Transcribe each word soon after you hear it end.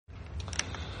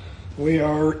We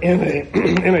are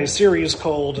in a series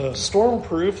called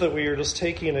Stormproof that we are just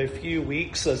taking a few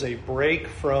weeks as a break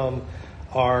from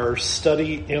our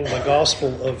study in the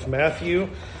Gospel of Matthew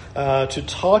to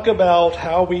talk about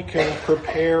how we can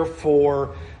prepare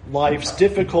for life's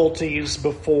difficulties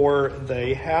before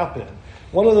they happen.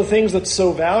 One of the things that's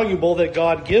so valuable that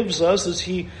God gives us is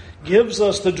He gives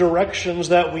us the directions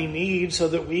that we need so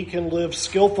that we can live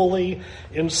skillfully,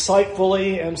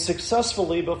 insightfully, and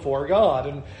successfully before God.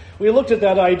 And we looked at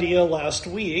that idea last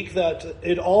week that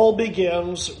it all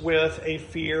begins with a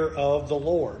fear of the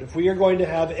Lord. If we are going to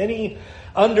have any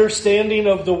understanding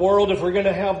of the world, if we're going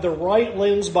to have the right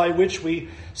lens by which we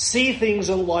see things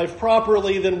in life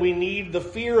properly, then we need the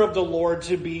fear of the Lord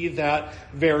to be that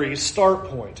very start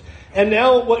point. And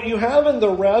now what you have in the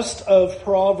rest of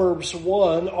Proverbs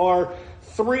 1 are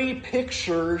three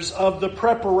pictures of the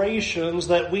preparations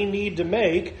that we need to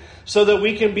make so that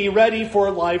we can be ready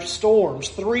for life storms.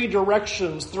 Three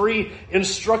directions, three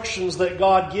instructions that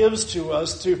God gives to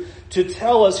us to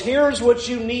tell us, here's what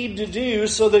you need to do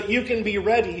so that you can be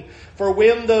ready for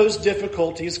when those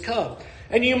difficulties come.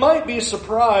 And you might be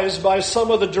surprised by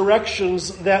some of the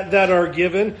directions that are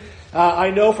given. I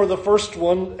know for the first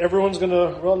one, everyone's going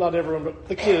to, well, not everyone, but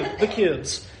the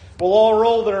kids will all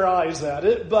roll their eyes at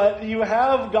it. But you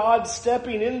have God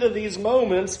stepping into these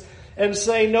moments and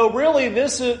saying, no, really,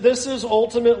 this is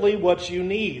ultimately what you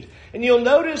need. And you'll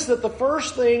notice that the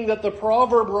first thing that the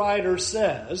proverb writer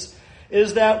says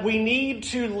is that we need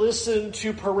to listen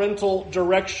to parental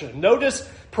direction. Notice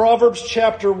Proverbs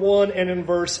chapter 1 and in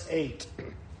verse 8.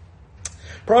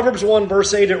 Proverbs 1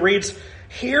 verse 8, it reads,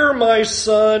 "Hear, my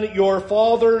son, your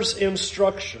father's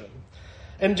instruction,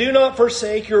 and do not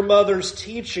forsake your mother's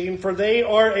teaching, for they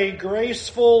are a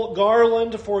graceful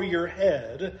garland for your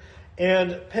head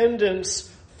and pendants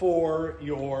for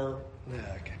your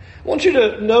neck." I want you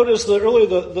to notice that earlier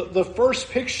the first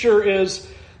picture is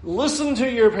listen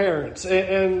to your parents.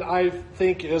 And I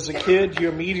think as a kid, you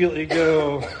immediately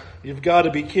go, you've got to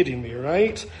be kidding me,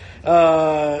 right?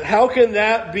 How can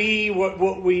that be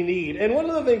what we need? And one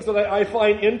of the things that I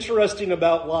find interesting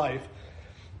about life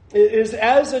is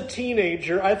as a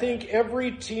teenager, I think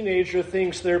every teenager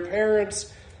thinks their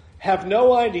parents have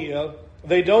no idea,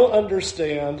 they don't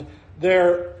understand,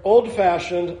 they're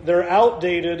old-fashioned, they're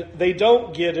outdated, they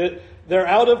don't get it, they're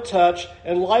out of touch,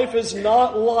 and life is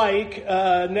not like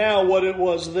now what it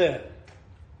was then.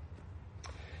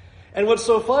 And what's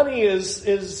so funny is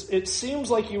it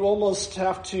seems like you almost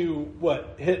have to,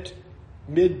 hit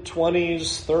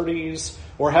mid-20s, 30s,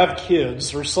 or have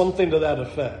kids, or something to that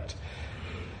effect.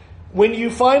 When you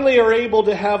finally are able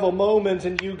to have a moment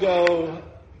and you go,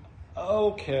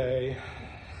 okay,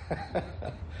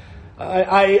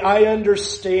 I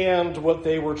understand what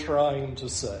they were trying to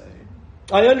say.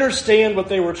 I understand what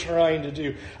they were trying to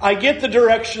do. I get the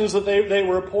directions that they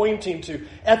were pointing to.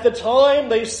 At the time,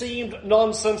 they seemed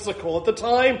nonsensical. At the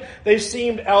time, they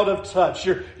seemed out of touch.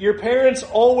 Your parents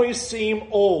always seem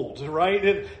old,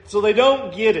 right? So they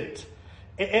don't get it.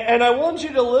 And I want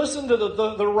you to listen to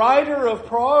the writer of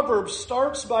Proverbs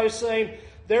starts by saying,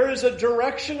 there is a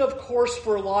direction, of course,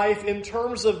 for life in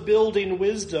terms of building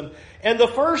wisdom. And the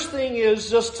first thing is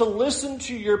just to listen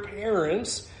to your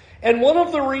parents. And one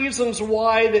of the reasons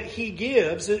why that he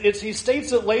gives, he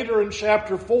states it later in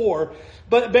chapter 4,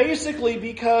 but basically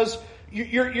because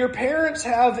your parents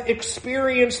have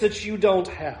experience that you don't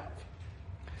have.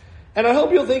 And I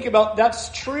hope you'll think about that's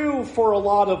true for a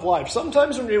lot of life.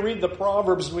 Sometimes when we read the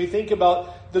Proverbs and we think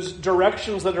about the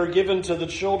directions that are given to the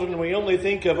children, we only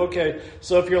think of, okay,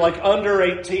 so if you're like under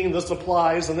 18, this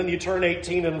applies, and then you turn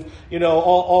 18 and,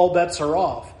 all bets are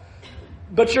off.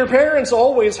 But your parents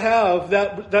always have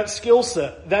that skill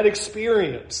set, that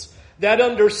experience, that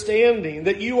understanding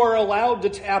that you are allowed to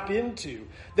tap into.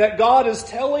 That God is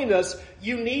telling us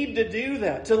you need to do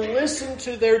that, to listen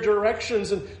to their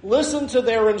directions and listen to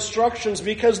their instructions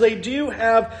because they do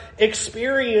have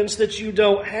experience that you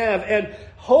don't have. And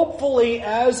hopefully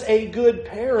as a good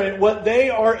parent, what they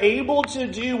are able to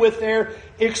do with their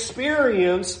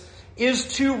experience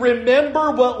is to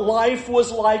remember what life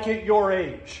was like at your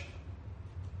age.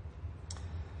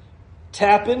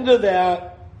 Tap into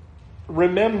that,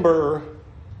 remember,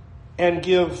 and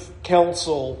give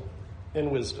counsel and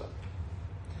wisdom.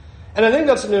 And I think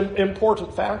that's an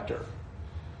important factor,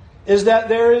 is that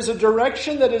there is a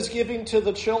direction that is given to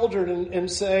the children and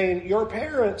saying, your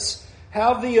parents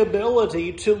have the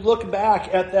ability to look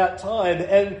back at that time,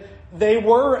 and they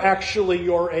were actually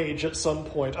your age at some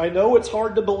point. I know it's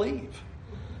hard to believe,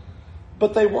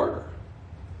 but they were.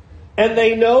 And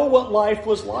they know what life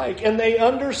was like, and they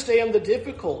understand the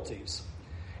difficulties.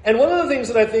 And one of the things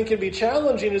that I think can be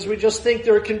challenging is we just think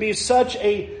there can be such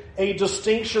a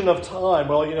distinction of time.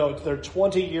 Well, they're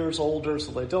 20 years older,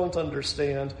 so they don't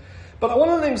understand. But one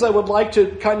of the things I would like to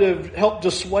kind of help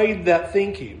dissuade that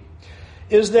thinking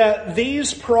is that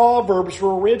these Proverbs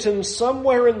were written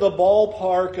somewhere in the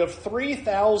ballpark of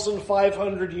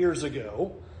 3,500 years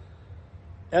ago,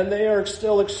 and they are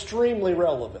still extremely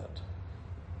relevant.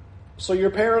 So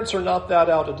your parents are not that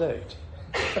out of date.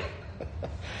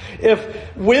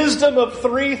 If wisdom of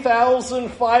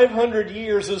 3,500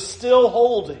 years is still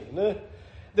holding,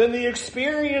 then the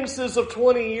experiences of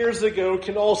 20 years ago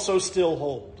can also still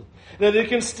hold. That it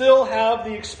can still have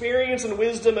the experience and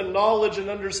wisdom and knowledge and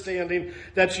understanding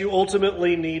that you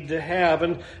ultimately need to have.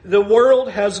 And the world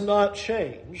has not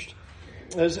changed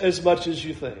as much as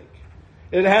you think.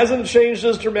 It hasn't changed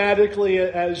as dramatically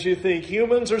as you think.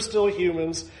 Humans are still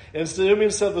humans, and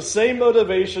humans have the same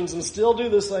motivations and still do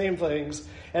the same things.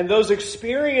 And those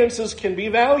experiences can be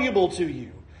valuable to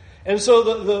you. And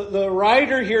so the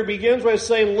writer here begins by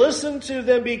saying, listen to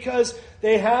them because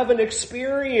they have an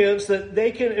experience that they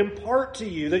can impart to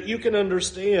you, that you can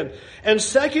understand. And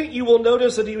second, you will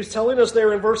notice that he was telling us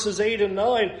there in verses 8 and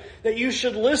 9 that you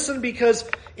should listen because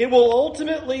it will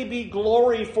ultimately be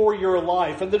glory for your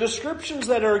life. And the descriptions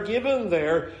that are given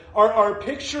there are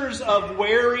pictures of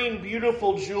wearing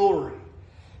beautiful jewelry.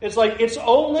 It's like it's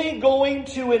only going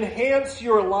to enhance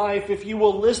your life if you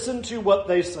will listen to what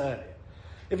they say.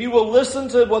 If you will listen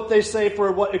to what they say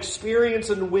for what experience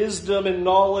and wisdom and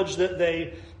knowledge that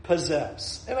they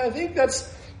possess. And I think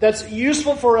that's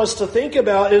useful for us to think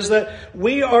about is that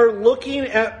we are looking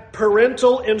at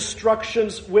parental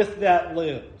instructions with that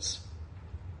lens.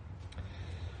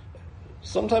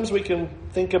 Sometimes we can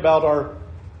think about our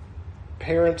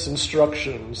parents'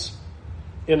 instructions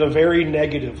in a very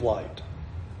negative light.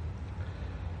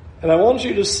 And I want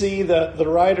you to see that the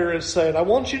writer is saying, I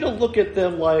want you to look at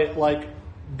them like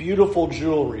beautiful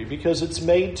jewelry because it's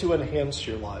made to enhance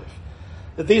your life.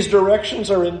 That these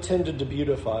directions are intended to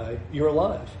beautify your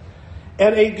life.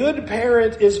 And a good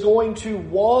parent is going to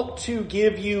want to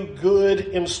give you good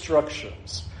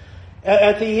instructions.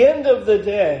 At the end of the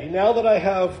day, now that I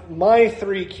have my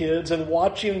 3 kids and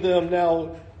watching them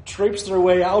now traipse their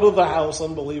way out of the house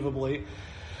unbelievably,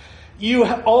 you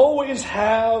always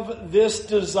have this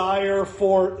desire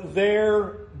for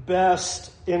their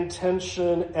best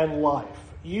intention and life.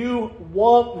 You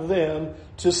want them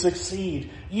to succeed.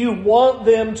 You want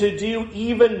them to do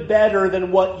even better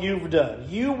than what you've done.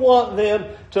 You want them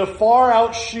to far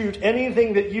outshoot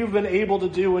anything that you've been able to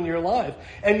do in your life.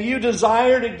 And you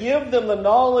desire to give them the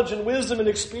knowledge and wisdom and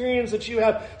experience that you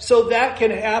have so that can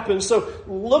happen. So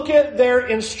look at their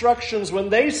instructions when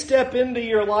they step into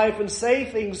your life and say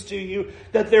things to you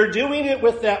that they're doing it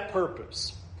with that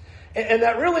purpose. And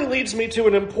that really leads me to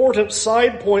an important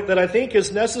side point that I think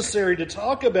is necessary to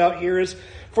talk about here is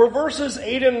for verses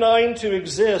 8 and 9 to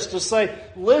exist, to say,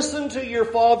 listen to your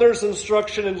father's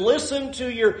instruction and listen to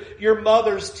your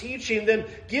mother's teaching, then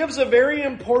gives a very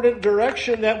important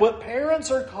direction that what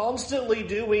parents are constantly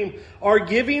doing are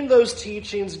giving those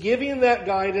teachings, giving that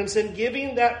guidance, and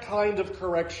giving that kind of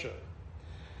correction.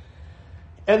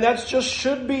 And that just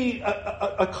should be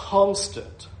a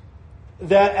constant.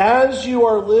 That as you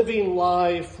are living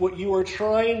life, what you are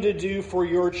trying to do for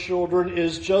your children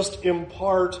is just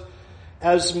impart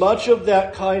as much of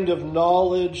that kind of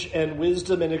knowledge and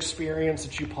wisdom and experience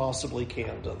that you possibly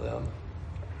can to them.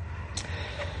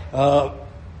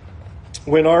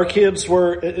 When our kids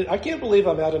were, I can't believe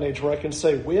I'm at an age where I can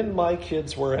say when my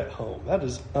kids were at home. That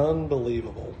is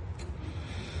unbelievable.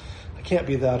 I can't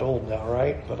be that old now,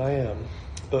 right? But I am.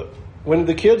 But when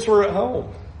the kids were at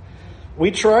home, we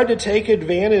tried to take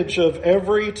advantage of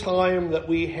every time that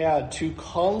we had to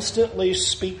constantly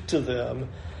speak to them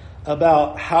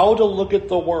about how to look at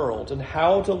the world and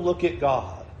how to look at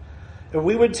God. And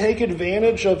we would take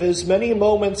advantage of as many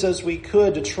moments as we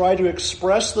could to try to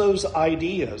express those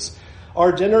ideas.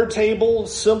 Our dinner table,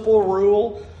 simple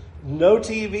rule, no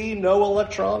TV, no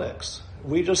electronics.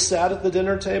 We just sat at the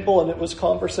dinner table and it was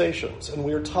conversations. And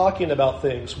we were talking about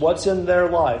things. What's in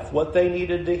their life. What they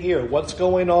needed to hear. What's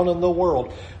going on in the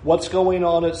world. What's going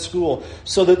on at school.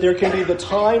 So that there can be the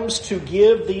times to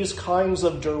give these kinds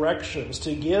of directions.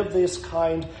 To give this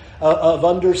kind of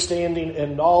understanding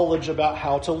and knowledge about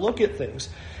how to look at things.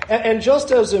 And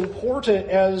just as important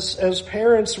as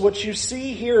parents, what you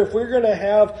see here, if we're going to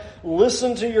have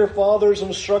listen to your father's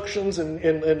instructions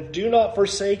and do not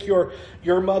forsake your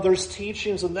mother's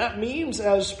teachings, and that means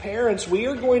as parents, we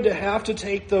are going to have to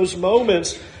take those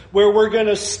moments where we're going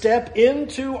to step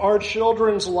into our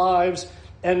children's lives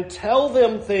and tell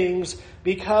them things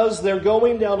because they're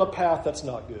going down a path that's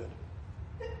not good.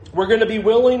 We're going to be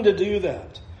willing to do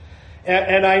that.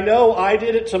 And I know I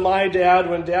did it to my dad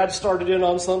when Dad started in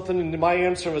on something, and my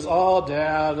answer was, "Oh,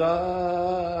 Dad,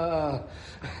 oh,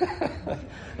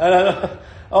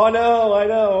 no, I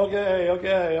know,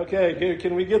 okay,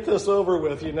 can we get this over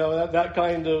with?" That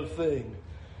kind of thing.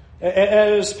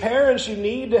 And as parents, you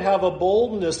need to have a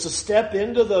boldness to step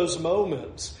into those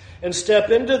moments and step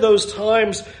into those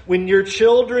times when your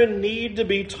children need to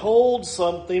be told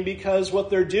something because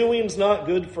what they're doing is not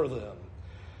good for them.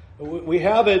 We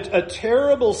have a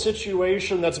terrible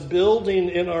situation that's building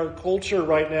in our culture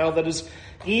right now that is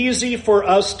easy for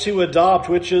us to adopt,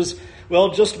 which is, well,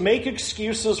 just make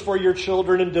excuses for your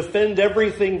children and defend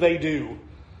everything they do.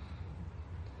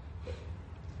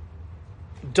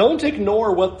 Don't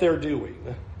ignore what they're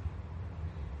doing.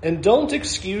 And don't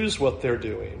excuse what they're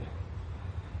doing.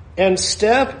 And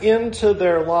step into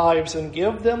their lives and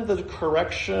give them the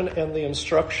correction and the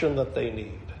instruction that they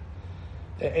need.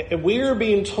 And we are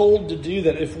being told to do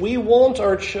that. If we want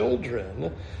our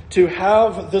children to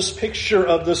have this picture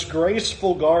of this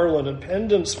graceful garland and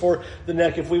pendants for the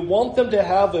neck, if we want them to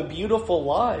have a beautiful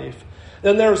life,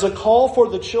 then there's a call for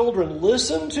the children.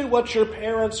 Listen to what your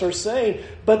parents are saying.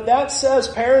 But that says,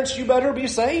 parents, you better be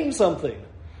saying something.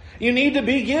 You need to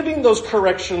be giving those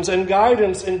corrections and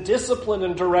guidance and discipline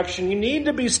and direction. You need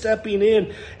to be stepping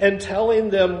in and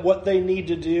telling them what they need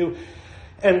to do.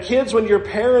 And kids, when your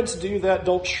parents do that,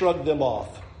 don't shrug them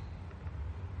off.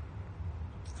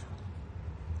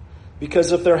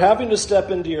 Because if they're having to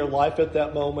step into your life at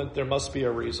that moment, there must be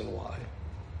a reason why.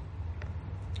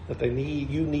 That you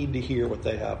need to hear what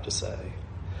they have to say.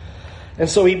 And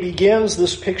so he begins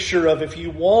this picture of, if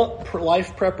you want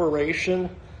life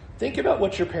preparation, think about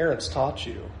what your parents taught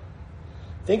you.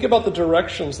 Think about the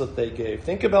directions that they gave.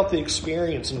 Think about the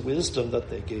experience and wisdom that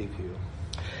they gave you.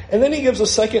 And then he gives a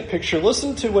second picture.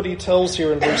 Listen to what he tells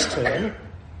here in verse 10.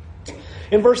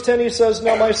 In verse 10 he says,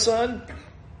 "Now my son,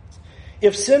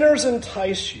 if sinners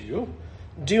entice you,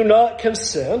 do not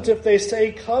consent. If they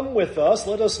say, 'Come with us,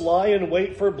 let us lie in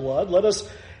wait for blood. Let us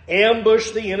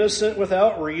ambush the innocent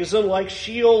without reason. Like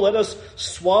Sheol, let us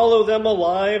swallow them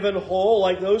alive and whole,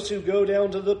 like those who go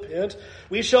down to the pit.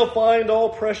 We shall find all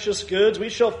precious goods. We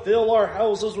shall fill our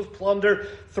houses with plunder.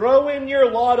 Throw in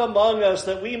your lot among us,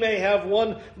 that we may have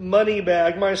one money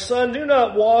bag. My son, do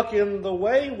not walk in the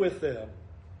way with them.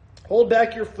 Hold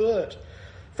back your foot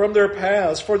from their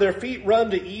paths, for their feet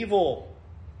run to evil.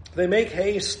 They make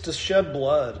haste to shed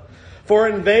blood. For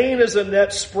in vain is a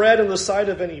net spread in the sight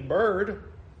of any bird.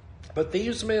 But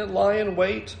these men lie in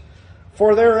wait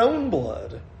for their own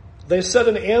blood. They set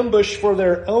an ambush for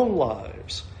their own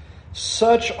lives.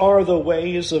 Such are the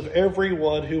ways of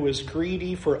everyone who is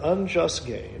greedy for unjust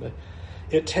gain.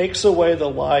 It takes away the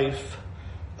life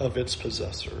of its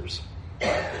possessors."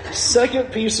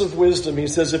 Second piece of wisdom, he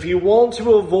says, if you want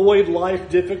to avoid life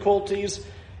difficulties,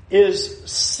 is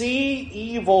see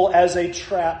evil as a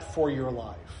trap for your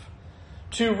life.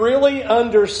 To really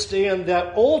understand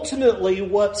that ultimately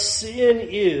what sin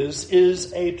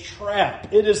is a trap.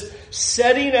 It is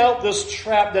setting out this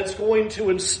trap that's going to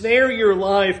ensnare your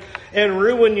life and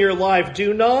ruin your life.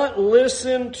 Do not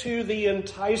listen to the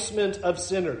enticement of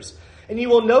sinners. And you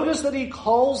will notice that he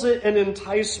calls it an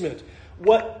enticement.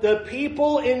 What the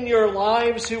people in your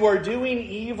lives who are doing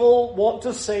evil want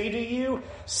to say to you,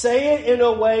 say it in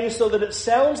a way so that it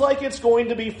sounds like it's going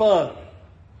to be fun.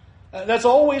 That's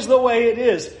always the way it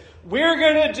is. We're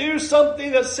going to do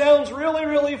something that sounds really,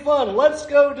 really fun. Let's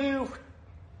go do.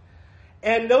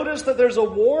 And notice that there's a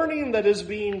warning that is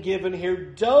being given here.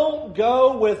 Don't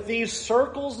go with these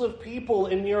circles of people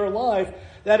in your life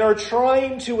that are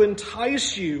trying to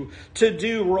entice you to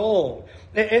do wrong.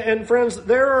 And friends,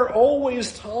 there are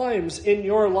always times in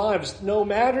your lives, no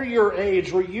matter your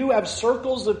age, where you have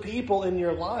circles of people in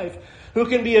your life who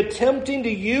can be attempting to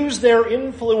use their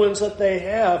influence that they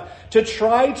have to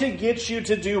try to get you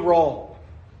to do wrong.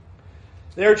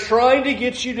 They're trying to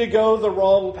get you to go the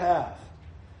wrong path.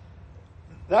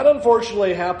 That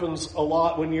unfortunately happens a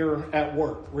lot when you're at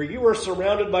work, where you are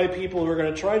surrounded by people who are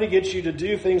going to try to get you to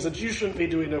do things that you shouldn't be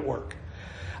doing at work.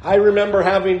 I remember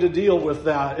having to deal with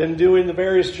that and doing the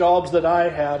various jobs that I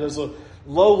had as a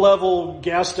low-level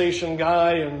gas station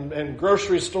guy and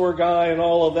grocery store guy and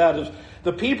all of that.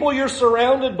 The people you're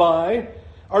surrounded by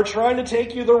are trying to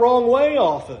take you the wrong way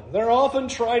often. They're often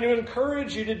trying to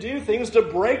encourage you to do things to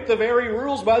break the very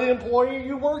rules by the employer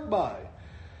you work by.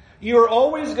 You're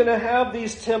always going to have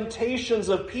these temptations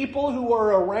of people who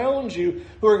are around you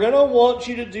who are going to want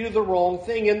you to do the wrong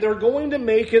thing, and they're going to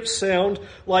make it sound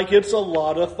like it's a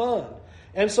lot of fun.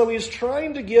 And so he's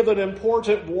trying to give an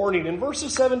important warning. In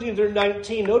verses 17 through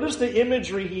 19, notice the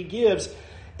imagery he gives.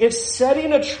 It's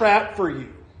setting a trap for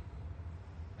you.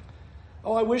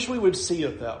 Oh, I wish we would see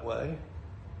it that way.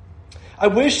 I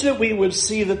wish that we would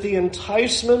see that the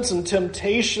enticements and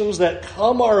temptations that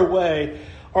come our way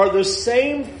are the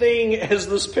same thing as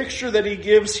this picture that he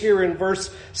gives here in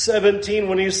verse 17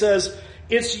 when he says,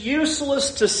 it's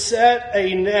useless to set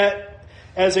a net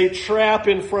as a trap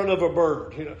in front of a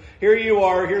bird. You know, here you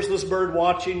are, here's this bird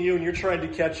watching you, and you're trying to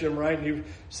catch him, right? And you've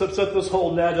set this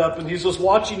whole net up, and he's just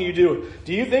watching you do it.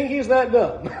 Do you think he's that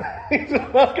dumb? He's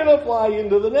not going to fly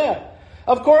into the net.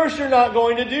 Of course you're not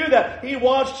going to do that. He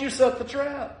watched you set the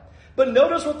trap. But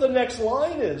notice what the next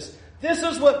line is. This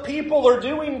is what people are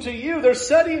doing to you. They're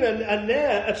setting a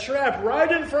net, a trap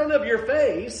right in front of your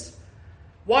face.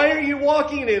 Why are you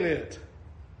walking in it?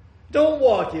 Don't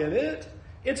walk in it.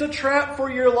 It's a trap for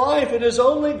your life. It is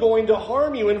only going to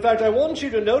harm you. In fact, I want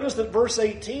you to notice that verse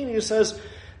 18, he says,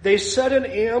 they set an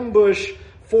ambush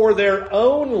for their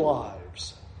own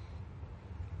lives.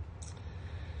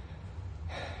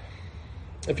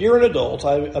 If you're an adult,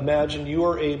 I imagine you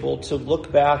are able to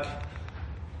look back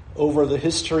over the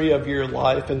history of your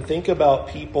life and think about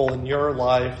people in your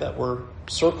life that were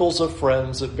circles of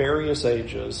friends at various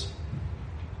ages.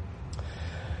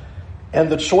 And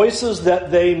the choices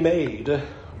that they made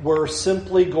were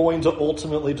simply going to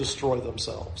ultimately destroy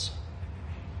themselves.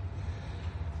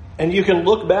 And you can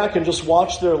look back and just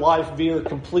watch their life veer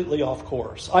completely off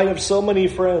course. I have so many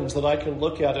friends that I can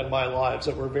look at in my lives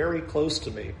that were very close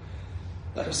to me.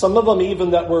 Some of them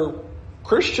even that were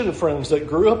Christian friends that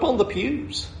grew up on the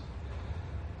pews.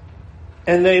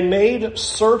 And they made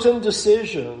certain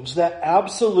decisions that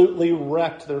absolutely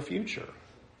wrecked their future.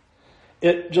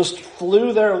 It just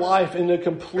flew their life in a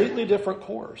completely different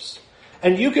course.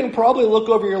 And you can probably look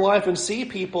over your life and see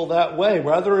people that way,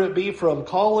 whether it be from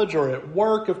college or at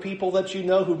work, of people that you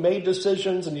know who made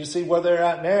decisions and you see where they're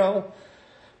at now.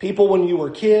 People when you were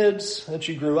kids that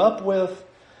you grew up with.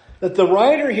 That the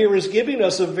writer here is giving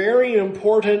us a very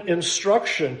important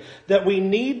instruction that we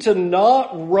need to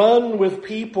not run with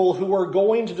people who are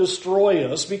going to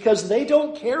destroy us because they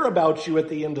don't care about you at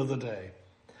the end of the day.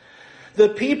 The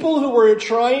people who are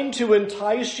trying to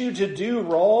entice you to do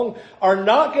wrong are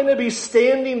not going to be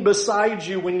standing beside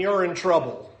you when you're in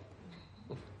trouble.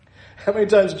 How many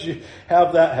times did you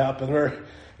have that happen where,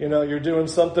 you know, you're doing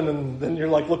something and then you're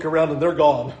like, look around and they're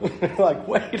gone. You're like,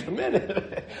 wait a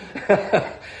minute.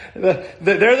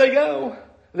 There they go.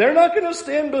 They're not going to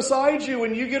stand beside you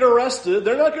when you get arrested.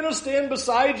 They're not going to stand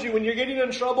beside you when you're getting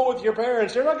in trouble with your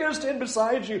parents. They're not going to stand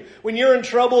beside you when you're in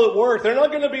trouble at work. They're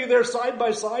not going to be there side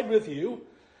by side with you.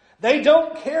 They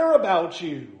don't care about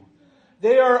you.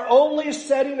 They are only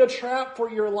setting a trap for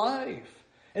your life.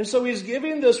 And so he's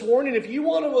giving this warning. If you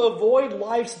want to avoid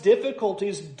life's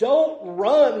difficulties, don't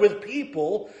run with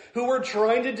people who are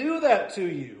trying to do that to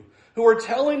you. Who are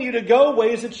telling you to go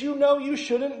ways that you know you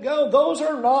shouldn't go. Those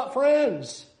are not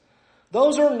friends.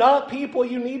 Those are not people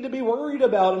you need to be worried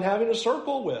about and having a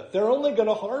circle with. They're only going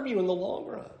to harm you in the long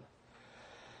run.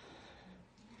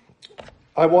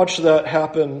 I watched that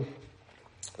happen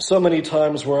so many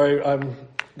times where I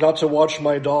got to watch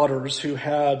my daughters who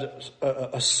had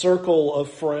a circle of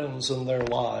friends in their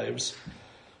lives,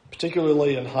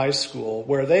 particularly in high school,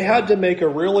 where they had to make a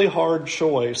really hard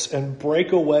choice and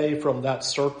break away from that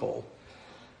circle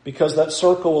because that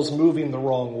circle was moving the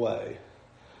wrong way.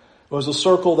 It was a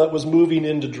circle that was moving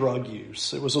into drug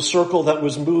use. It was a circle that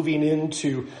was moving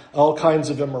into all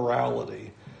kinds of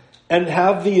immorality. And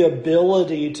have the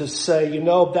ability to say, you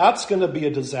know, that's going to be a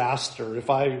disaster if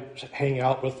I hang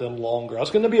out with them longer.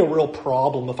 That's going to be a real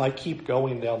problem if I keep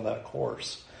going down that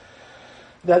course.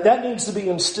 That needs to be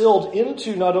instilled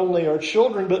into not only our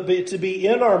children, but to be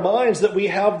in our minds that we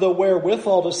have the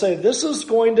wherewithal to say, this is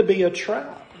going to be a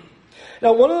trap.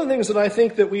 Now, one of the things that I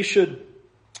think that we should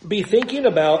be thinking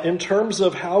about in terms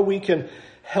of how we can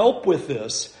help with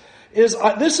this is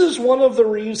this is one of the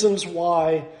reasons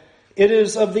why it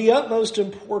is of the utmost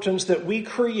importance that we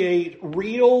create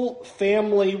real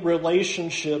family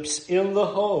relationships in the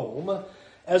home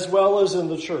as well as in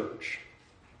the church.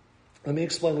 Let me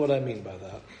explain what I mean by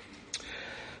that.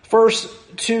 First,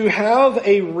 to have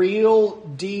a real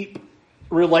deep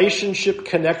relationship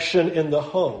connection in the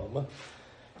home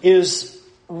is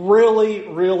really,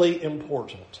 really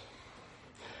important.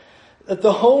 That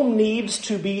the home needs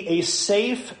to be a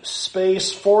safe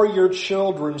space for your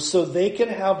children so they can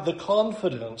have the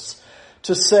confidence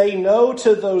to say no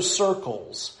to those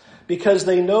circles because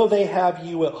they know they have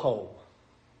you at home.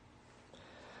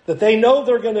 That they know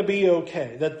they're going to be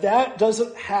okay. That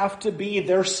doesn't have to be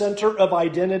their center of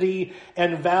identity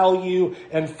and value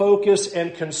and focus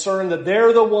and concern. That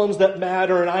they're the ones that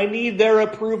matter and I need their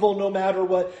approval no matter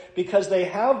what. Because they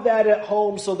have that at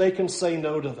home so they can say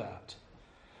no to that.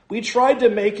 We tried to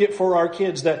make it for our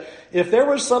kids that if there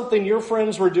was something your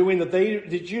friends were doing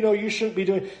that you shouldn't be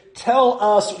doing, tell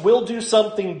us, we'll do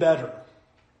something better.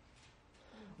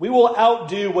 We will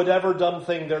outdo whatever dumb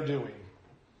thing they're doing.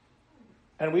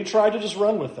 And we try to just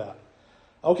run with that.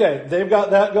 Okay, they've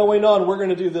got that going on. We're going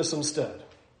to do this instead.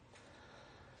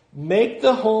 Make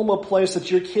the home a place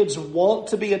that your kids want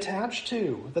to be attached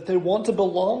to, that they want to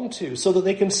belong to, so that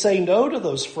they can say no to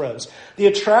those friends. The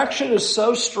attraction is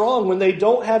so strong when they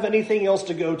don't have anything else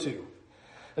to go to.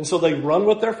 And so they run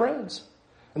with their friends.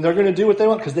 And they're going to do what they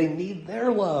want because they need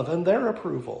their love and their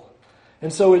approval.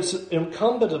 And so it's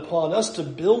incumbent upon us to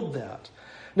build that.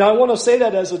 Now, I want to say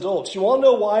that as adults. You all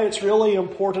know why it's really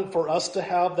important for us to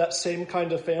have that same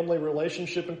kind of family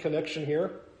relationship and connection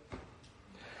here?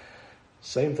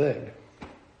 Same thing.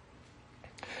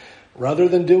 Rather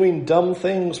than doing dumb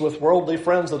things with worldly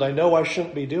friends that I know I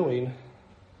shouldn't be doing,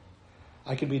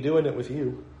 I could be doing it with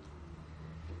you.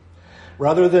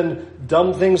 Rather than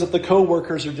dumb things that the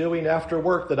coworkers are doing after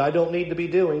work that I don't need to be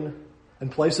doing,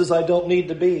 and places I don't need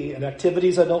to be, and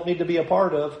activities I don't need to be a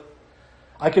part of,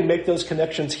 I can make those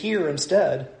connections here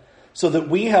instead so that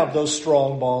we have those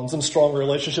strong bonds and strong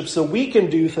relationships so we can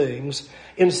do things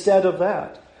instead of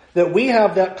that. That we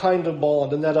have that kind of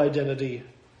bond and that identity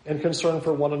and concern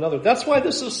for one another. That's why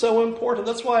this is so important.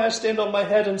 That's why I stand on my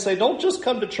head and say, don't just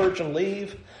come to church and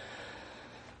leave.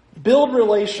 Build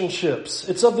relationships.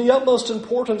 It's of the utmost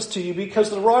importance to you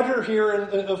because the writer here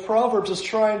of Proverbs is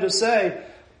trying to say,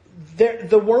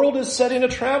 the world is setting a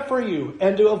trap for you,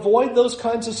 and to avoid those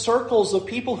kinds of circles of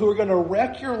people who are going to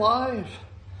wreck your life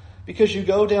because you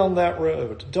go down that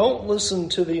road. Don't listen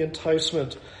to the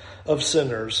enticement of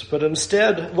sinners, but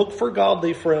instead look for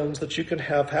godly friends that you can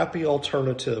have happy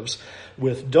alternatives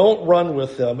with. Don't run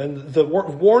with them. And the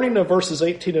warning of verses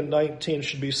 18 and 19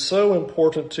 should be so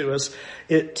important to us.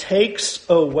 It takes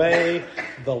away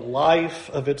the life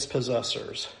of its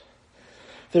possessors.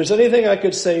 If there's anything I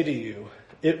could say to you,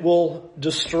 it will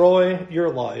destroy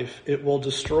your life. It will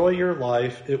destroy your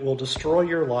life. It will destroy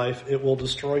your life. It will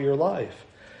destroy your life.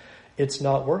 It's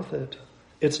not worth it.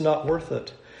 It's not worth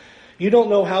it. You don't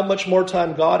know how much more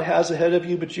time God has ahead of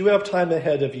you, but you have time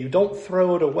ahead of you. Don't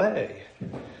throw it away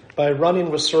by running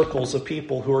with circles of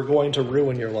people who are going to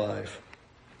ruin your life.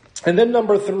 And then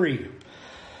number three.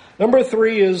 Number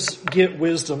three is get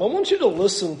wisdom. I want you to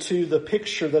listen to the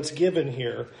picture that's given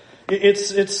here.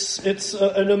 It's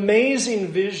an amazing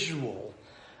visual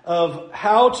of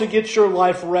how to get your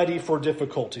life ready for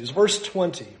difficulties. Verse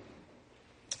 20.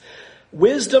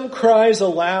 Wisdom cries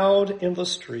aloud in the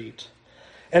street,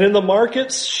 and in the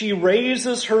markets she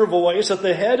raises her voice. At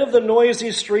the head of the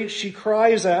noisy street she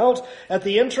cries out. At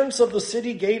the entrance of the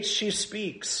city gates she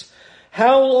speaks.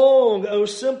 How long, O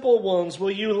simple ones,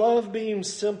 will you love being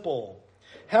simple?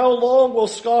 How long will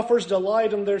scoffers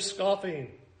delight in their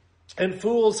scoffing? And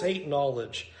fools hate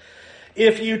knowledge.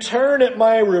 If you turn at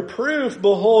my reproof,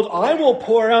 behold, I will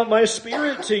pour out my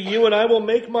spirit to you, and I will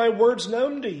make my words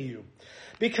known to you.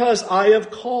 Because I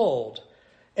have called,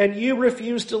 and you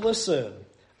refuse to listen.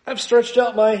 I've stretched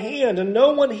out my hand, and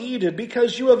no one heeded,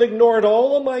 because you have ignored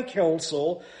all of my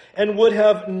counsel, and would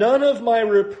have none of my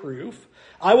reproof.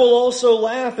 I will also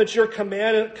laugh at your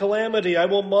calamity. I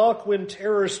will mock when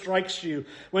terror strikes you.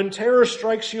 When terror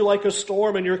strikes you like a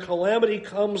storm and your calamity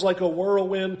comes like a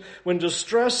whirlwind, when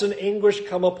distress and anguish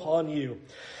come upon you.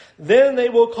 Then they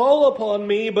will call upon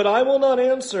me, but I will not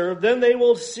answer. Then they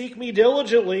will seek me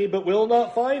diligently, but will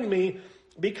not find me,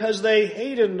 because they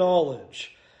hated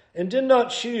knowledge and did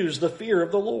not choose the fear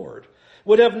of the Lord,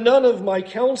 would have none of my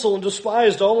counsel and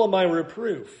despised all of my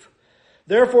reproof.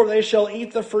 Therefore they shall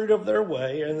eat the fruit of their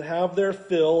way and have their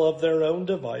fill of their own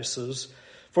devices.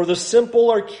 For the simple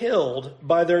are killed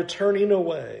by their turning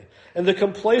away, and the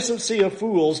complacency of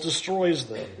fools destroys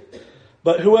them.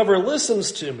 But whoever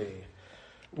listens to me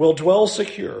will dwell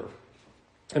secure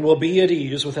and will be at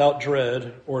ease without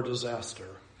dread or disaster.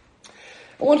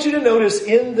 I want you to notice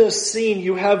in this scene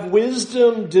you have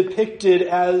wisdom depicted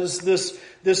as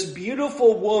this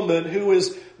beautiful woman who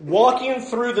is walking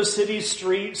through the city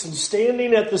streets and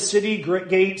standing at the city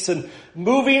gates and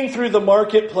moving through the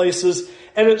marketplaces.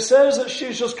 And it says that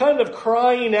she's just kind of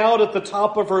crying out at the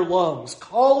top of her lungs,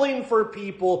 calling for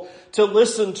people to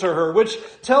listen to her, which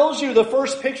tells you the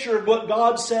first picture of what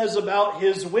God says about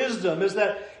his wisdom is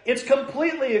that it's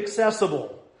completely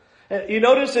accessible. You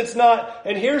notice it's not,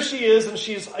 and here she is, and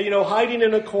she's, hiding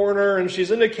in a corner, and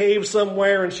she's in a cave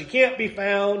somewhere, and she can't be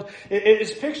found.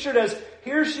 It's pictured as,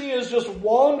 here she is just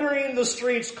wandering the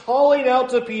streets, calling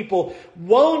out to people,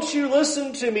 won't you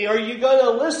listen to me? Are you going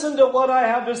to listen to what I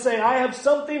have to say? I have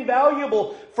something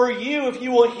valuable for you if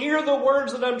you will hear the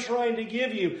words that I'm trying to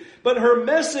give you. But her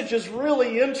message is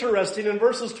really interesting in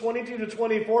verses 22 to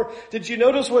 24. Did you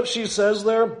notice what she says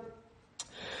there?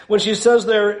 When she says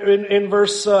there in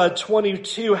verse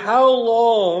 22, how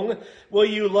long will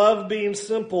you love being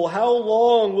simple? How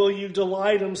long will you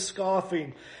delight in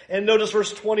scoffing? And notice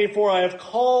verse 24, I have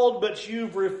called, but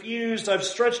you've refused. I've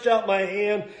stretched out my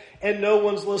hand, and no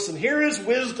one's listened. Here is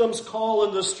wisdom's call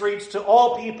in the streets to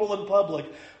all people in public.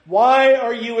 Why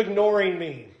are you ignoring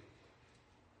me?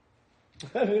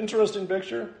 Isn't that an interesting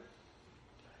picture?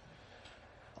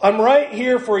 I'm right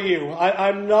here for you.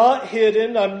 I'm not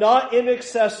hidden. I'm not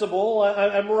inaccessible.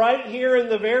 I'm right here in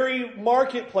the very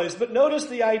marketplace. But notice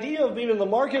the idea of being in the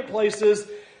marketplace is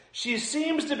she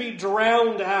seems to be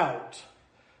drowned out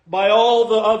by all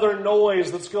the other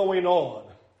noise that's going on.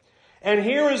 And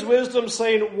here is wisdom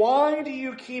saying, why do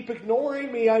you keep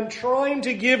ignoring me? I'm trying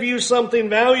to give you something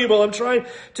valuable. I'm trying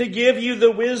to give you the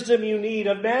wisdom you need.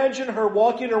 Imagine her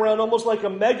walking around almost like a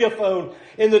megaphone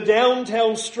in the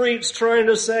downtown streets trying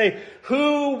to say,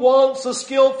 who wants a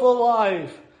skillful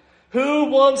life? Who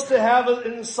wants to have an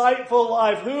insightful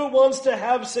life? Who wants to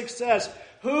have success?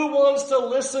 Who wants to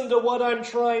listen to what I'm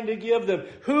trying to give them?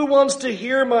 Who wants to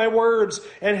hear my words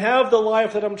and have the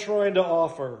life that I'm trying to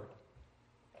offer?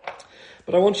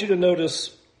 But I want you to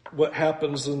notice what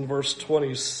happens in verse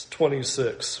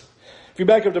 26. If you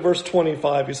back up to verse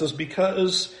 25, he says,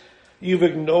 because you've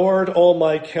ignored all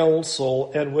my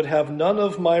counsel and would have none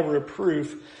of my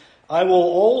reproof, I will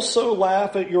also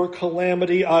laugh at your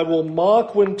calamity. I will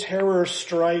mock when terror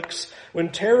strikes.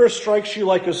 When terror strikes you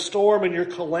like a storm and your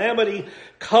calamity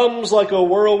comes like a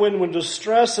whirlwind, when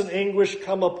distress and anguish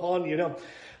come upon you. Now,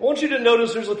 I want you to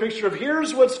notice there's a picture of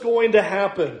here's what's going to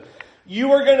happen.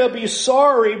 You are going to be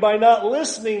sorry by not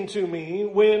listening to me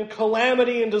when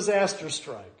calamity and disaster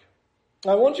strike.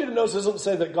 I want you to notice it doesn't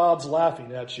say that God's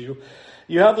laughing at you.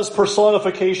 You have this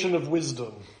personification of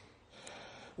wisdom.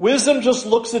 Wisdom just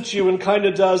looks at you and kind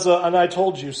of does an I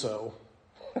told you so.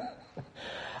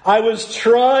 I was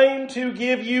trying to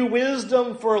give you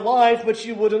wisdom for life, but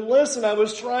you wouldn't listen. I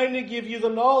was trying to give you the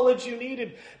knowledge you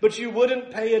needed, but you wouldn't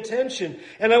pay attention.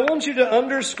 And I want you to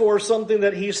underscore something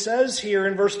that he says here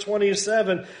in verse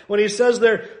 27, when he says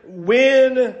there,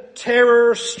 when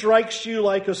terror strikes you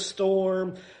like a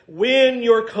storm, when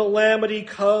your calamity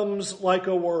comes like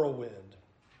a whirlwind.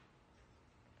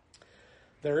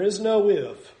 There is no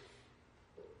if.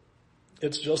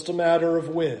 It's just a matter of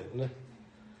when.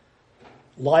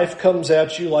 Life comes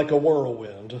at you like a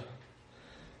whirlwind,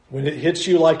 when it hits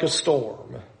you like a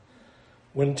storm,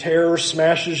 when terror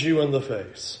smashes you in the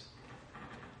face.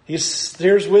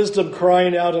 There's wisdom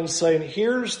crying out and saying,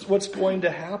 here's what's going to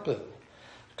happen.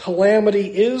 Calamity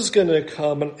is going to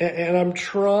come, and I'm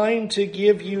trying to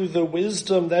give you the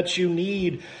wisdom that you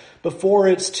need before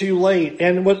it's too late.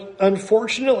 And what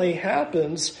unfortunately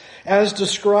happens, as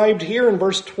described here in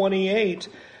verse 28,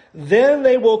 then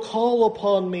they will call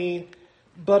upon me,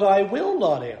 but I will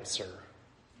not answer.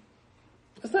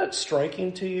 Is that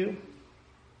striking to you?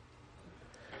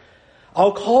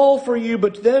 I'll call for you,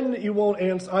 but then you won't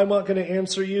answer. I'm not going to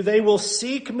answer you. They will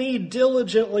seek me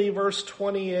diligently, verse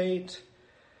 28,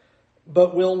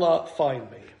 but will not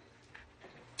find me.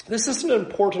 This is an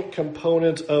important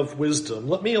component of wisdom.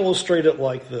 Let me illustrate it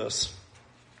like this.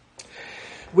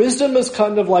 Wisdom is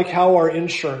kind of like how our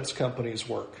insurance companies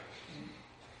work.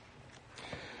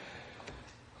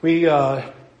 We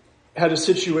had a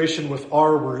situation with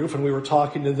our roof, and we were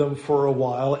talking to them for a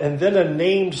while, and then a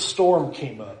named storm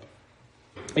came up.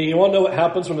 And you want to know what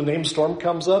happens when a named storm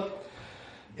comes up?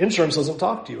 Insurance doesn't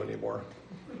talk to you anymore.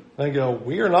 They go,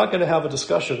 we are not going to have a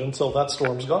discussion until that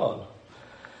storm's gone.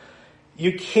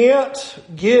 You can't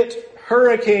get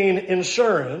hurricane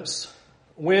insurance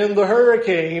when the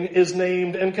hurricane is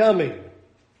named and coming.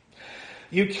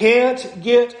 You can't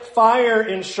get fire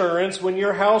insurance when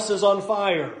your house is on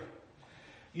fire.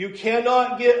 You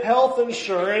cannot get health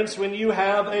insurance when you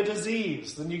have a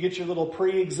disease. Then you get your little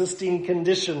pre-existing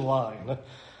condition line.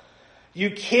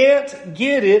 You can't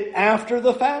get it after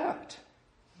the fact.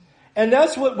 And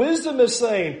that's what wisdom is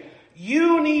saying.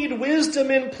 You need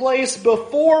wisdom in place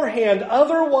beforehand.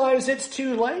 Otherwise, it's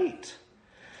too late.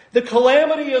 The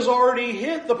calamity has already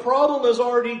hit. The problem has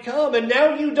already come. And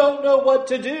now you don't know what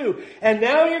to do. And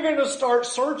now you're going to start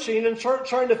searching and start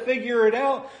trying to figure it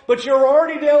out. But you're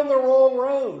already down the wrong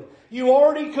road. You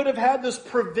already could have had this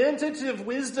preventative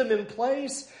wisdom in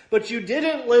place, but you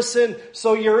didn't listen,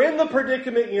 so you're in the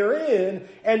predicament you're in,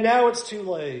 and now it's too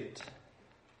late.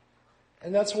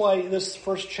 And that's why this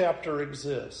first chapter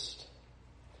exists.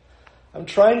 I'm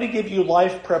trying to give you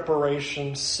life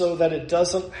preparation so that it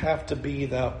doesn't have to be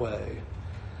that way.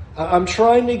 I'm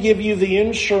trying to give you the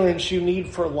insurance you need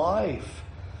for life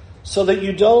so that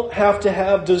you don't have to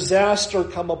have disaster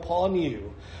come upon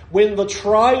you. When the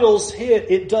trials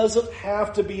hit, it doesn't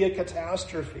have to be a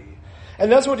catastrophe. And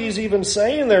that's what he's even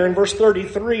saying there in verse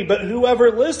 33. But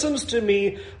whoever listens to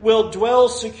me will dwell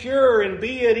secure and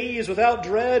be at ease without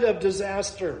dread of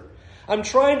disaster. I'm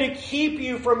trying to keep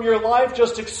you from your life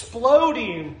just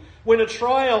exploding when a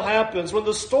trial happens. When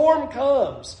the storm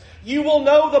comes, you will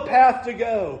know the path to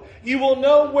go. You will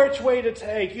know which way to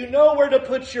take. You know where to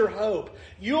put your hope.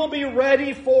 You'll be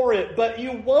ready for it, but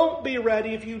you won't be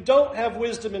ready if you don't have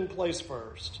wisdom in place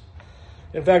first.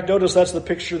 In fact, notice that's the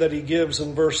picture that he gives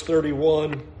in verse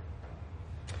 31.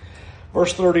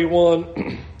 Verse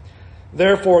 31,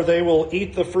 therefore they will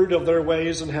eat the fruit of their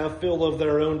ways and have fill of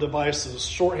their own devices.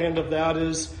 Shorthand of that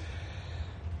is,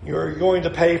 you're going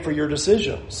to pay for your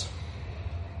decisions.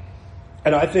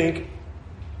 And I think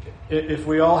if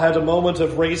we all had a moment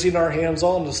of raising our hands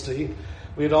honesty,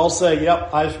 we'd all say,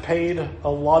 yep, I've paid a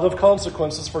lot of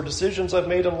consequences for decisions I've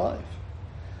made in life.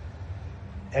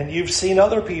 And you've seen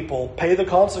other people pay the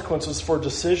consequences for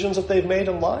decisions that they've made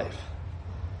in life.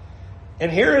 And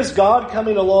here is God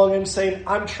coming along and saying,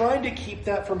 I'm trying to keep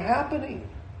that from happening.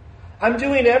 I'm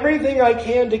doing everything I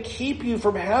can to keep you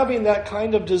from having that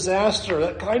kind of disaster,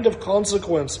 that kind of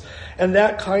consequence, and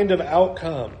that kind of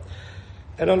outcome.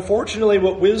 And unfortunately,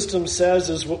 what wisdom says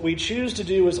is what we choose to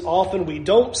do is often we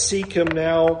don't seek him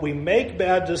now, we make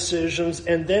bad decisions,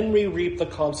 and then we reap the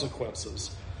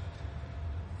consequences.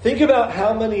 Think about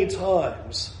how many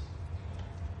times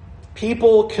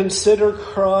people consider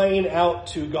crying out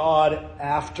to God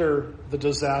after the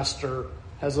disaster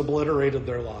has obliterated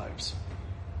their lives.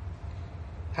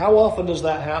 How often does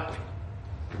that happen?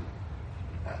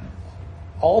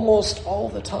 Almost all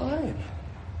the time.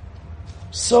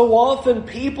 So often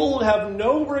people have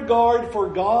no regard for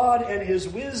God and his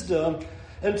wisdom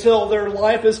until their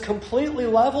life is completely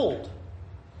leveled.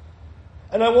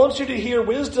 And I want you to hear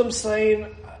wisdom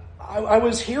saying, I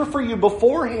was here for you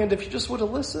beforehand if you just would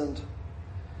have listened.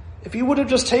 If you would have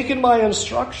just taken my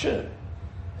instruction.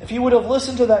 If you would have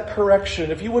listened to that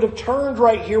correction. If you would have turned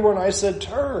right here when I said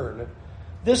turn.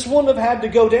 This wouldn't have had to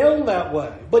go down that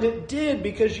way. But it did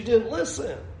because you didn't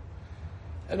listen.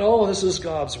 And all this is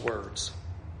God's words.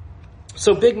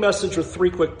 So big message with 3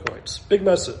 quick points. Big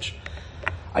message.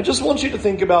 I just want you to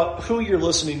think about who you're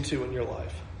listening to in your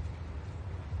life.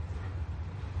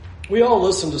 We all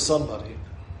listen to somebody.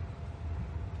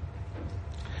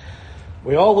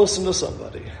 We all listen to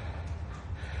somebody.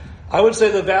 I would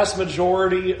say the vast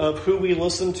majority of who we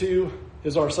listen to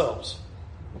is ourselves.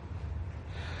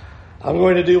 I'm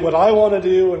going to do what I want to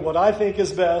do and what I think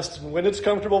is best and when it's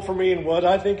comfortable for me and what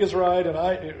I think is right,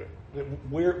 and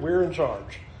we're in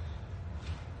charge.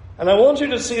 And I want you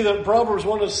to see that Proverbs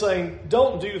 1 is saying,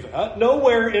 don't do that.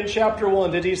 Nowhere in chapter 1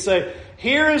 did he say,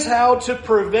 here is how to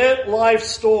prevent life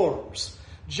storms.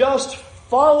 Just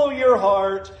follow your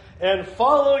heart and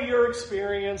follow your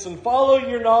experience and follow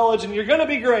your knowledge and you're going to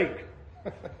be great.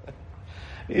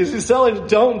 He's telling you,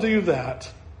 don't do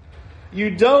that.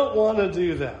 You don't want to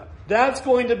do that. That's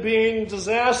going to be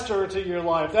disaster to your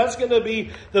life. That's going to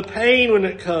be the pain when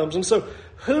it comes. And so,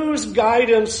 whose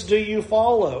guidance do you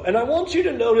follow? And I want you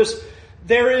to notice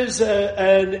there is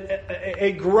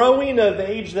a growing of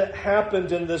age that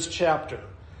happened in this chapter.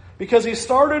 Because he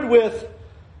started with,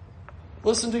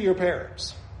 listen to your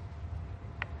parents.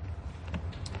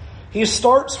 He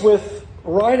starts with,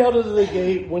 right out of the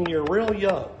gate when you're real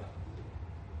young.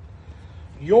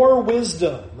 Your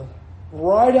wisdom,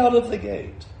 right out of the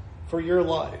gate for your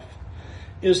life,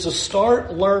 is to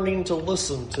start learning to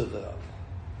listen to them.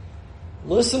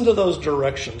 Listen to those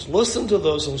directions. Listen to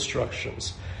those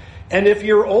instructions. And if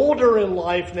you're older in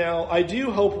life now, I do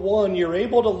hope, one, you're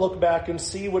able to look back and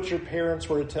see what your parents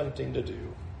were attempting to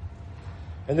do.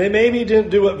 And they maybe didn't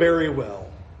do it very well.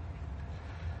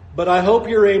 But I hope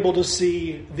you're able to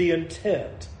see the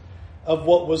intent of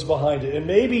what was behind it. And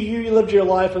maybe you lived your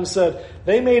life and said,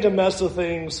 they made a mess of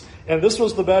things, and this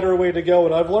was the better way to go,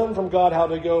 and I've learned from God how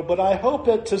to go. But I hope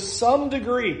that to some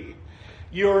degree,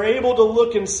 you're able to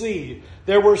look and see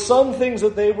there were some things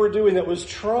that they were doing that was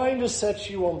trying to set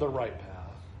you on the right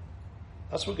path.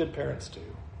 That's what good parents do.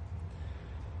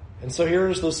 And so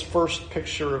here's this first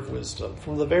picture of wisdom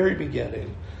from the very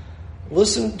beginning.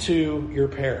 Listen to your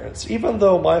parents. Even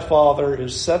though my father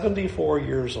is 74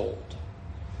 years old,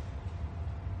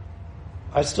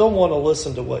 I still want to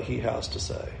listen to what he has to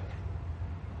say.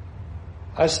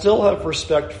 I still have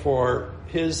respect for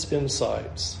his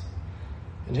insights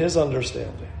and his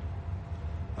understanding.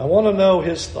 I want to know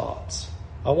his thoughts.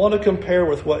 I want to compare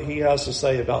with what he has to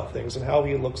say about things and how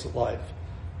he looks at life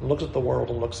and looks at the world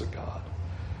and looks at God.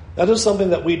 That is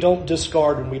something that we don't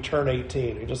discard when we turn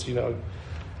 18. We just,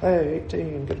 hey,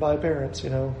 18, goodbye parents,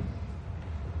 And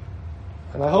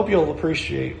I hope you'll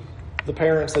appreciate the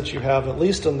parents that you have, at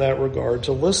least in that regard,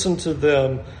 to listen to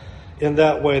them in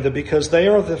that way, that because they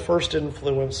are the first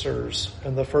influencers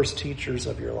and the first teachers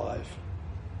of your life.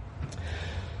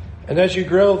 And as you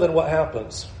grow, then what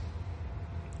happens?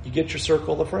 You get your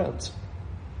circle of friends.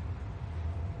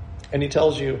 And he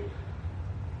tells you,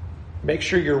 make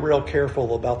sure you're real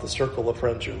careful about the circle of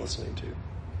friends you're listening to.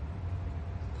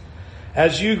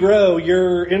 As you grow,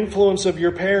 your influence of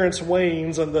your parents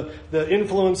wanes and the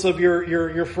influence of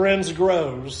your friends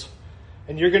grows.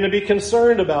 And you're going to be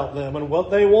concerned about them and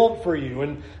what they want for you.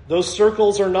 And those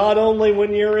circles are not only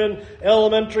when you're in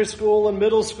elementary school and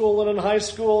middle school and in high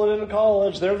school and in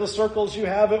college. They're the circles you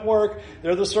have at work.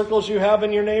 They're the circles you have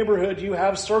in your neighborhood. You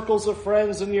have circles of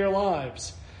friends in your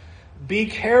lives. Be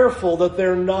careful that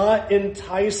they're not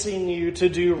enticing you to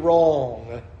do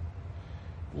wrong.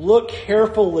 Look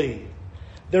carefully.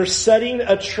 They're setting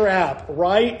a trap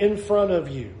right in front of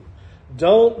you.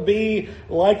 Don't be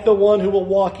like the one who will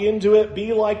walk into it.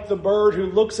 Be like the bird who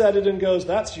looks at it and goes,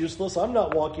 that's useless. I'm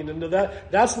not walking into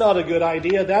that. That's not a good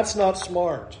idea. That's not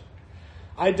smart.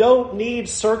 I don't need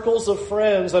circles of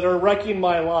friends that are wrecking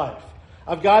my life.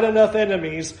 I've got enough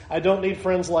enemies. I don't need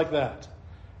friends like that.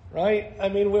 Right? I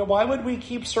mean, why would we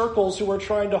keep circles who are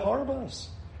trying to harm us?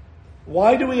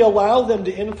 Why do we allow them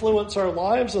to influence our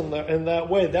lives in that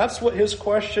way? That's what his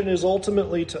question is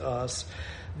ultimately to us.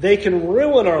 They can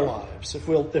ruin our lives if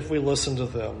we listen to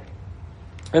them.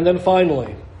 And then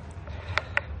finally,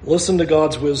 listen to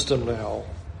God's wisdom now.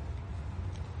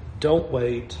 Don't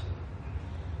wait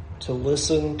to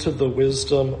listen to the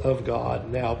wisdom of God.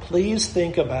 Now, please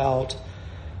think about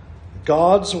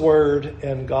God's word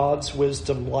and God's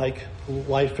wisdom like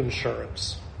life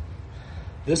insurance.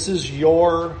 This is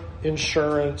your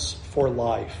insurance for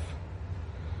life.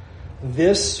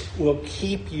 This will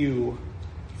keep you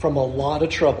from a lot of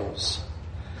troubles.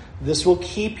 This will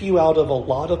keep you out of a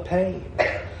lot of pain.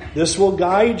 This will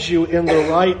guide you in the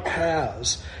right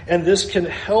paths. And this can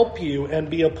help you and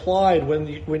be applied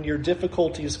when your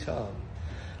difficulties come.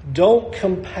 Don't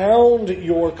compound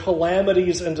your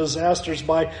calamities and disasters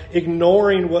by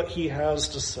ignoring what he has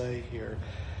to say here.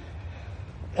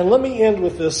 And let me end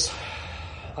with this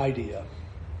idea.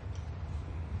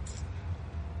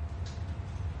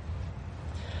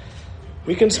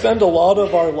 We can spend a lot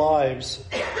of our lives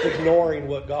ignoring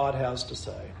what God has to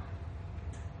say.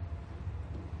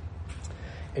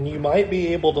 And you might be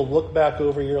able to look back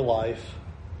over your life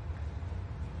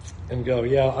and go,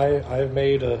 yeah, I've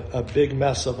made a big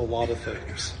mess of a lot of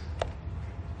things.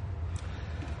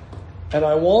 And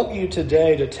I want you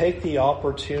today to take the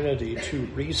opportunity to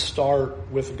restart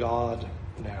with God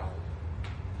now.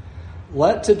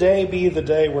 Let today be the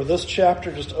day where this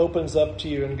chapter just opens up to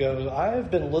you and goes, I have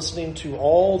been listening to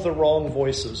all the wrong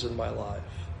voices in my life.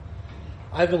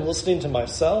 I've been listening to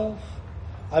myself.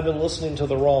 I've been listening to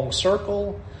the wrong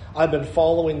circle. I've been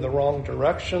following the wrong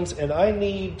directions. And I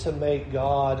need to make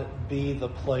God be the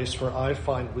place where I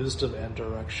find wisdom and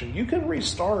direction. You can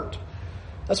restart.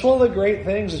 That's one of the great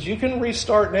things is you can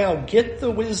restart now. Get the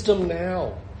wisdom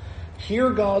now.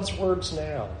 Hear God's words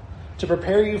now, to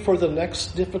prepare you for the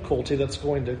next difficulty that's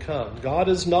going to come. God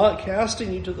is not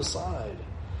casting you to the side,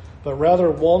 but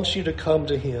rather wants you to come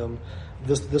to him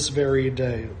this very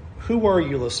day. Who are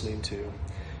you listening to?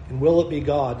 And will it be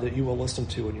God that you will listen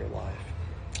to in your life?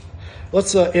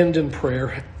 Let's end in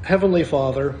prayer. Heavenly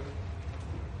Father,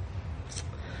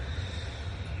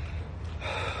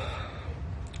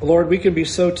 Lord, we can be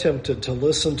so tempted to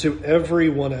listen to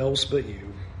everyone else but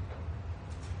you.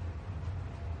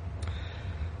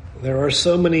 There are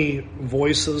so many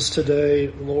voices today,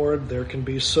 Lord. There can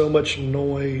be so much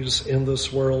noise in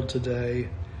this world today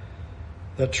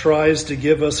that tries to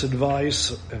give us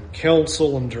advice and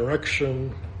counsel and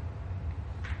direction.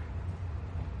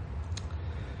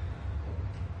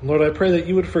 Lord, I pray that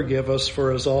you would forgive us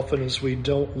for as often as we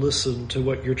don't listen to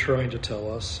what you're trying to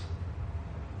tell us.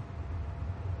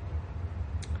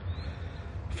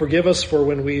 Forgive us for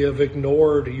when we have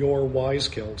ignored your wise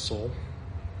counsel.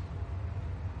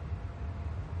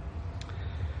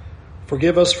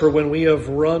 Forgive us for when we have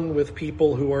run with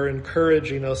people who are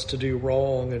encouraging us to do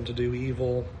wrong and to do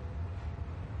evil.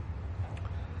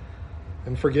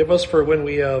 And forgive us for when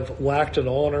we have lacked in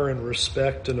honor and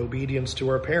respect and obedience to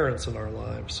our parents in our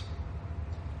lives.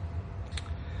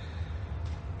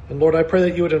 And Lord, I pray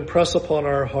that you would impress upon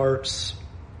our hearts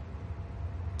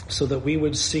so that we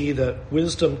would see that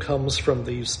wisdom comes from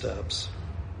these steps.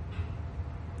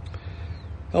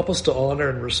 Help us to honor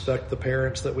and respect the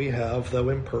parents that we have, though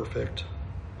imperfect.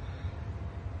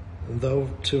 And though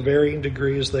to varying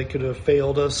degrees they could have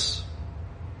failed us,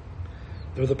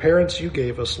 they're the parents you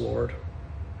gave us, Lord.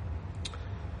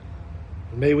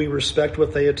 May we respect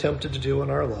what they attempted to do in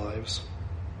our lives,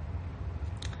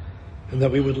 and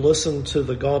that we would listen to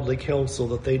the godly counsel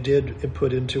that they did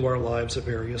put into our lives at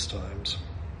various times.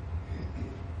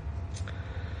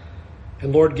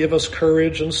 And Lord, give us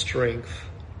courage and strength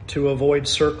to avoid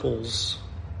circles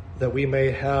that we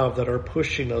may have that are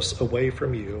pushing us away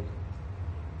from you.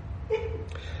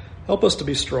 Help us to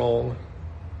be strong,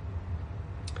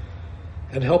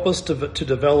 and help us to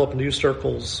develop new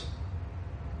circles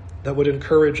that would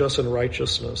encourage us in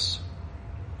righteousness,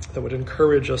 that would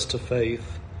encourage us to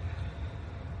faith,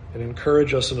 and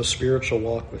encourage us in a spiritual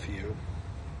walk with you.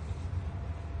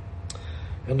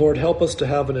 And Lord, help us to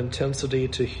have an intensity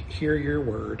to hear your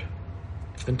word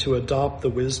and to adopt the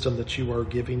wisdom that you are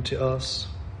giving to us,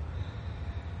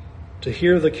 to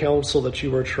hear the counsel that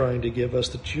you are trying to give us,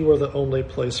 that you are the only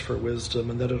place for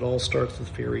wisdom, and that it all starts with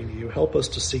fearing you. Help us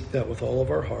to seek that with all of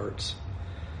our hearts.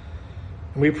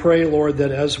 And we pray, Lord,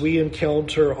 that as we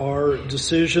encounter our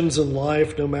decisions in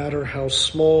life, no matter how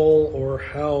small or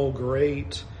how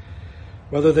great,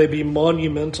 whether they be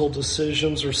monumental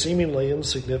decisions or seemingly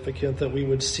insignificant, that we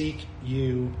would seek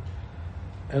you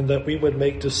and that we would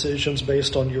make decisions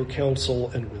based on your counsel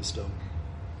and wisdom.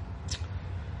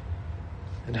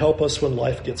 And help us when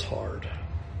life gets hard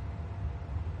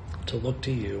to look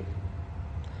to you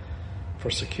for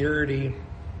security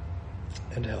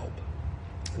and help.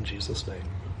 In Jesus' name,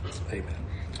 amen.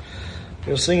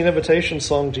 We'll sing an invitation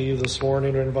song to you this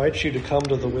morning and invite you to come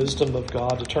to the wisdom of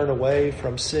God, to turn away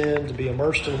from sin, to be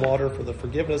immersed in water for the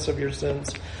forgiveness of your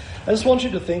sins. I just want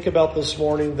you to think about this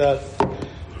morning that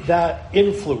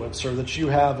influencer that you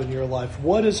have in your life,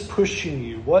 what is pushing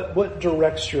you? What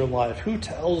directs your life? Who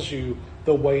tells you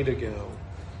the way to go?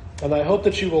 And I hope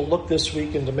that you will look this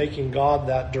week into making God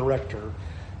that director,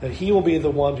 that he will be the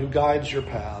one who guides your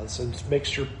paths and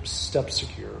makes your steps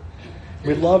secure.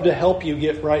 We'd love to help you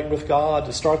get right with God,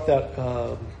 to start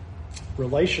that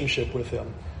relationship with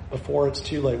him before it's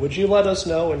too late. Would you let us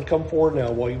know and come forward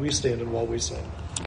now while we stand and while we sing?